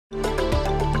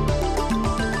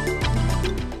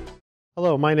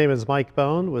Hello, my name is Mike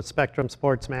Bone with Spectrum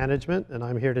Sports Management, and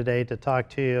I'm here today to talk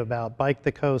to you about Bike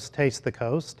the Coast, Taste the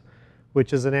Coast,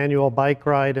 which is an annual bike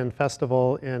ride and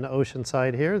festival in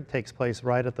Oceanside here. It takes place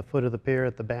right at the foot of the pier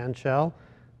at the band shell.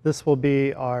 This will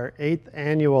be our 8th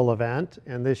annual event,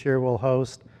 and this year we'll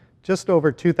host just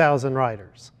over 2,000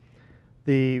 riders.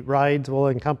 The rides will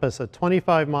encompass a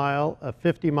 25-mile, a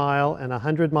 50-mile, and a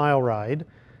 100-mile ride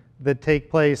that take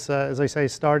place, as I say,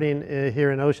 starting here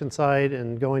in Oceanside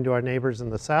and going to our neighbors in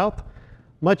the south.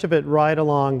 Much of it right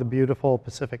along the beautiful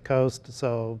Pacific coast,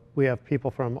 so we have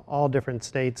people from all different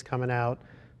states coming out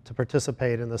to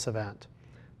participate in this event.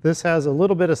 This has a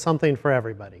little bit of something for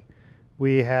everybody.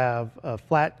 We have a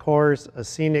flat course, a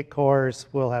scenic course,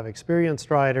 we'll have experienced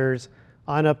riders,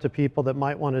 on up to people that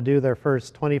might want to do their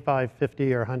first 25,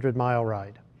 50, or 100-mile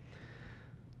ride.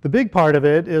 The big part of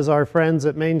it is our friends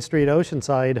at Main Street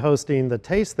Oceanside hosting the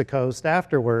Taste the Coast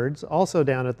afterwards, also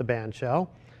down at the band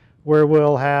shell, where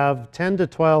we'll have 10 to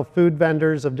 12 food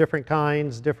vendors of different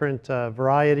kinds, different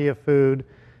variety of food.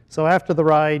 So after the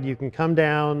ride, you can come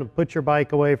down, put your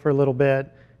bike away for a little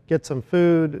bit, get some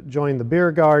food, join the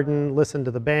beer garden, listen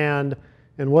to the band,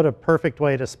 and what a perfect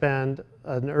way to spend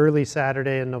an early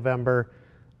Saturday in November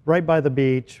right by the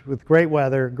beach with great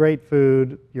weather, great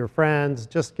food, your friends,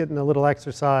 just getting a little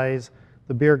exercise,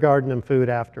 the beer garden and food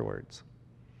afterwards.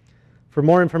 For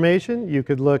more information, you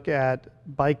could look at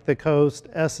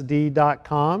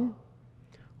bikethecoastsd.com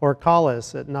or call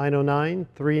us at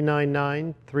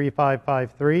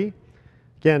 909-399-3553.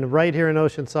 Again, right here in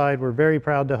Oceanside, we're very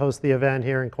proud to host the event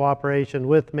here in cooperation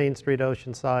with Main Street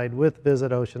Oceanside, with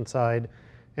Visit Oceanside,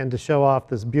 and to show off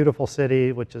this beautiful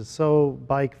city, which is so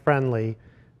bike friendly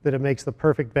that it makes the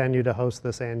perfect venue to host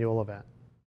this annual event.